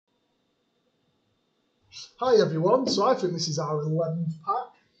Hi everyone, so I think this is our 11th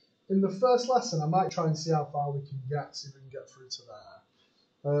pack. In the first lesson I might try and see how far we can get, see if we can get through to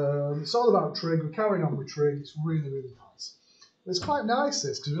there. It's all about trig, we're carrying on with trig, it's really nice. It's quite nice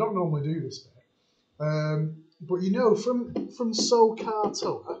this, because we don't normally do this bit. But you know, from so car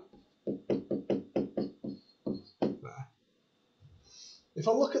toa, there, if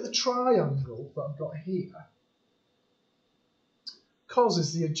I look at the triangle that I've got here, cos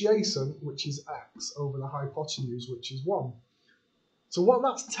is the adjacent, which is x, over the hypotenuse, which is 1. So what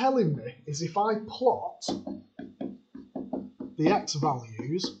that's telling me is if I plot the x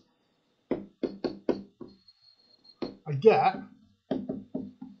values, I get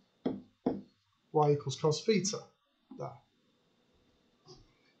y equals cos theta, there.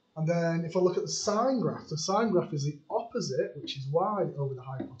 And then if I look at the sine graph is the opposite, which is y over the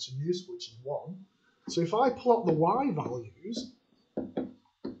hypotenuse, which is 1. So if I plot the y values,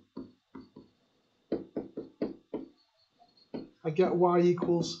 I get y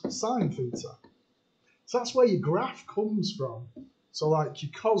equals sine theta. So that's where your graph comes from. So like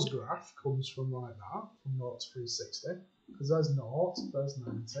your cos graph comes from like that, from 0 to 360, because there's 0, there's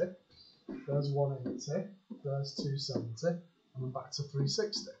 90, there's 180, there's 270, and then back to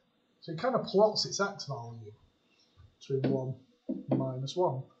 360. So it kind of plots its x value between 1 and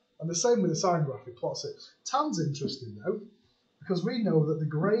 -1. And the same with the sine graph, it plots it. Tan's interesting though, because we know that the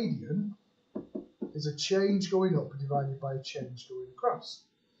gradient is a change going up divided by a change going across.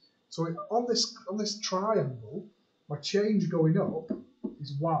 So on this triangle, my change going up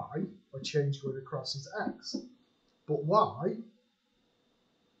is y, my change going across is x. But y,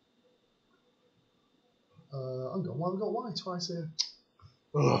 hang on, why have we got y twice here?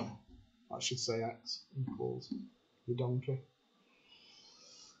 Ugh, I should say x equals your donkey.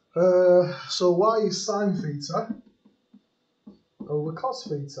 So y is sine theta over cos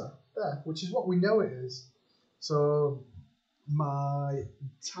theta, there, which is what we know it is. So my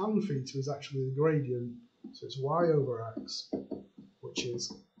tan theta is actually the gradient, so it's y over x, which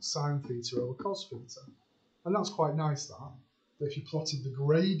is sine theta over cos theta. And that's quite nice, that if you plotted the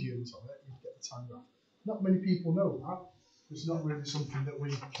gradient of it, you'd get the tan graph. Not many people know that. It's not really something that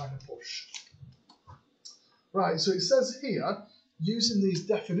we kind of push. Right, so it says here, using these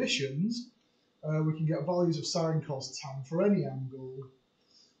definitions, we can get values of sine, cos, tan for any angle.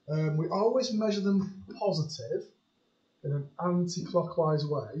 We always measure them positive in an anti-clockwise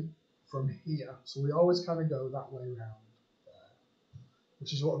way from here. So we always kind of go that way around there,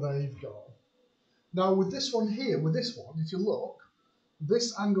 which is what they've got. Now with this one here, with this one, if you look,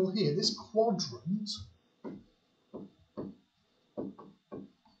 this angle here, this quadrant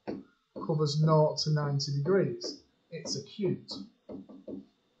covers 0 to 90 degrees. It's acute.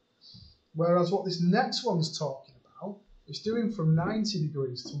 Whereas what this next one's talking about, it's doing from 90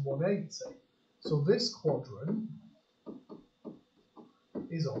 degrees to 180. So this quadrant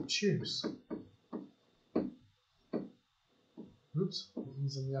is obtuse. Oops, the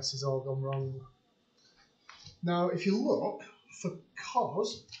E's and the S's all gone wrong. Now, if you look for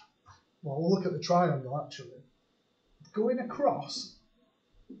cos, well, we'll look at the triangle actually. Going across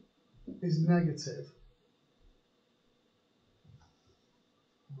is negative.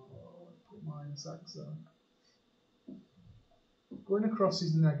 Oh, put minus x there. Going across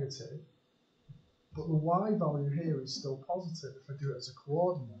is negative, but the y value here is still positive if I do it as a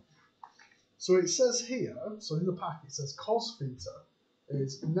coordinate. So it says here, so in the pack it says cos theta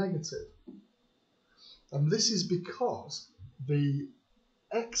is negative. And this is because the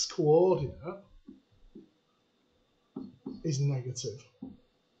x coordinate is negative.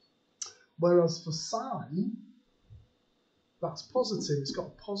 Whereas for sine, that's positive. It's got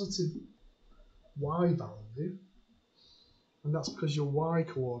a positive y value. And that's because your y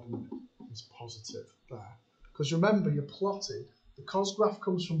coordinate is positive there. Because remember, you're plotted, the cos graph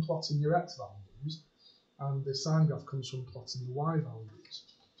comes from plotting your x values, and the sine graph comes from plotting the y values.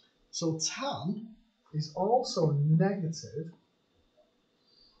 So tan is also negative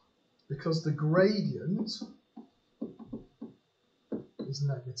because the gradient is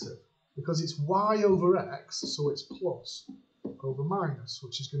negative. Because it's y over x, so it's plus over minus,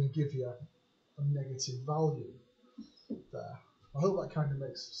 which is going to give you a negative value there. I hope that kind of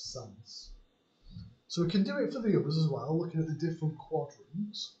makes sense. So we can do it for the others as well, looking at the different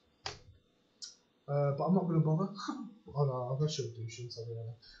quadrants. But I'm not going to bother. Oh no, I should do, shouldn't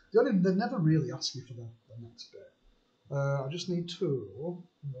I? They never really ask you for the next bit. I just need to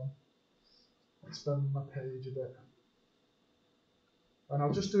expand my page a bit. And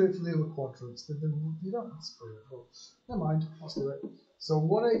I'll just do it for the other quadrants. They don't ask for it, but never mind, let's do it. So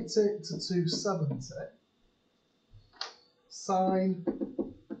 180 to 270, sine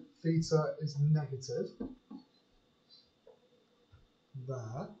theta is negative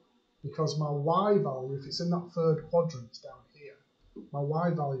there, because my y value, if it's in that third quadrant, it's down here, my y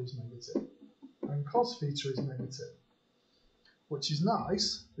value is negative, and cos theta is negative, which is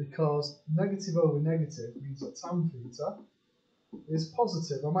nice because negative over negative means that tan theta is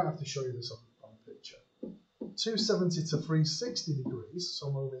positive. I might have to show you this on the picture. 270 to 360 degrees, so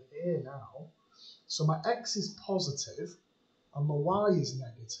I'm over here now. So my x is positive and my y is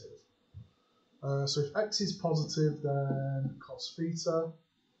negative. So if x is positive, then cos theta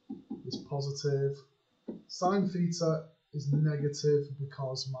is positive. Sine theta is negative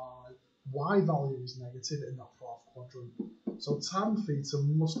because my y value is negative in that fourth quadrant. So tan theta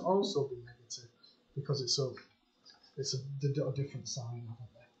must also be negative because it's a different sign,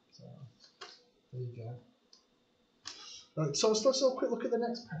 haven't they? So there you go. Right, so let's have a quick look at the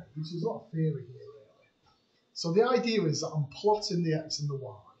next page. There's a lot of theory here, really. So the idea is that I'm plotting the x and the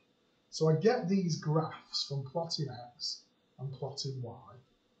y. So I get these graphs from plotting x and plotting y,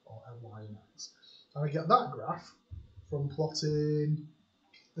 or y and x. And I get that graph from plotting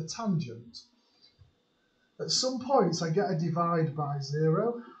the tangent. At some points I get a divide by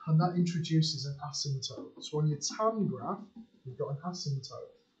 0, and that introduces an asymptote. So on your tan graph, you've got an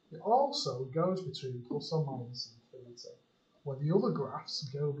asymptote. It also goes between plus or minus infinity, where the other graphs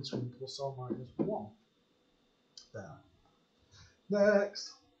go between plus or minus 1. There.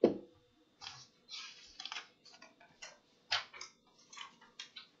 Next.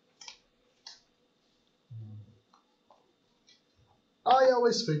 I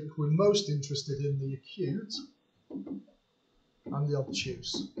always think we're most interested in the acute and the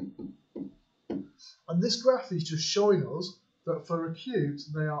obtuse. And this graph is just showing us that for acute,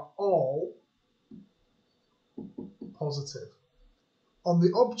 they are all positive. On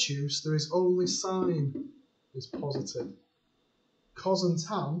the obtuse, there is only sine is positive. Cos and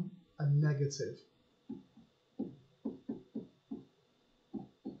tan are negative.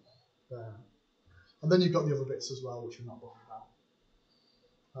 There. And then you've got the other bits as well, which we're not bothered about.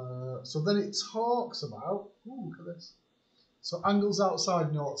 So then it talks about, look at this. So angles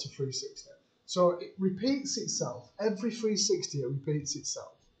outside 0 to 360. So it repeats itself. Every 360 it repeats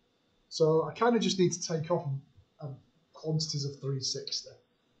itself. So I kind of just need to take off quantities of 360.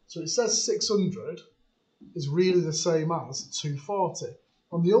 So it says 600 is really the same as 240.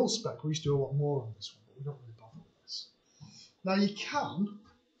 On the old spec, we used to do a lot more on this one, but we don't really bother with this. Now you can,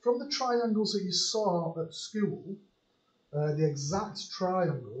 from the triangles that you saw at school, the exact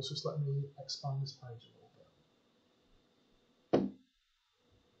triangles, just let me expand this page a little bit.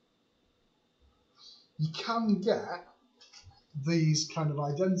 You can get these kind of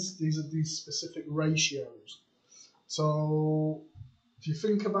identities, these specific ratios. So if you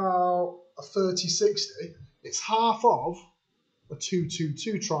think about a 30-60, it's half of a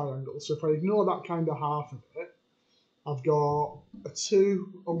 2-2-2 triangle. So if I ignore that kind of half of it, I've got a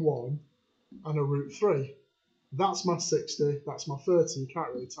 2, a 1, and a root 3. That's my 60, that's my 30. You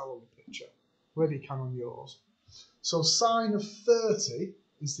can't really tell on the picture. Maybe you can on yours. So sine of 30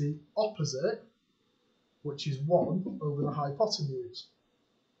 is the opposite, which is 1 over the hypotenuse.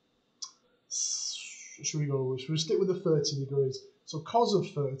 Should we stick with the 30 degrees? So cos of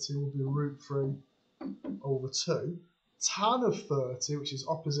 30 will be root 3 over 2. Tan of 30, which is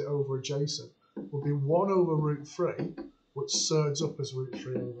opposite over adjacent, will be 1 over root 3, which surds up as root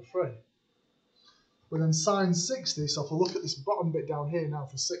 3 over 3. But then sine 60, so if I look at this bottom bit down here now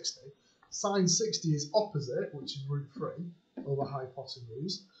for 60, sine 60 is opposite, which is root 3 over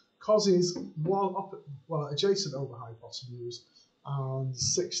hypotenuse. Cos is adjacent over hypotenuse, and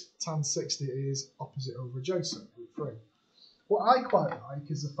tan 60 is opposite over adjacent, root 3. What I quite like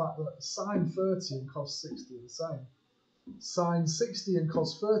is the fact that sine 30 and cos 60 are the same. Sine 60 and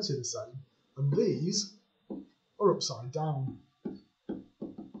cos 30 are the same, and these are upside down.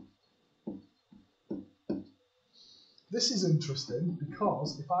 This is interesting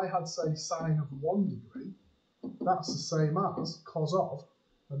because if I had, say, sine of 1 degree, that's the same as cos of,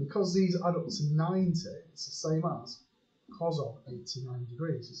 and because these add up to 90, it's the same as cos of 89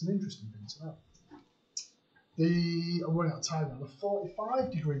 degrees. It's an interesting thing to know. I'm running out of time now. The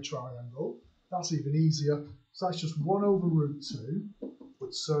 45 degree triangle, that's even easier. So that's just 1 over root 2,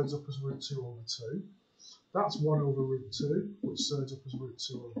 which surds up as root 2 over 2. That's 1 over root 2, which surds up as root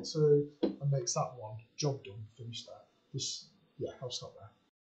 2 over 2, and makes that one. Job done, finished there. I'll stop there.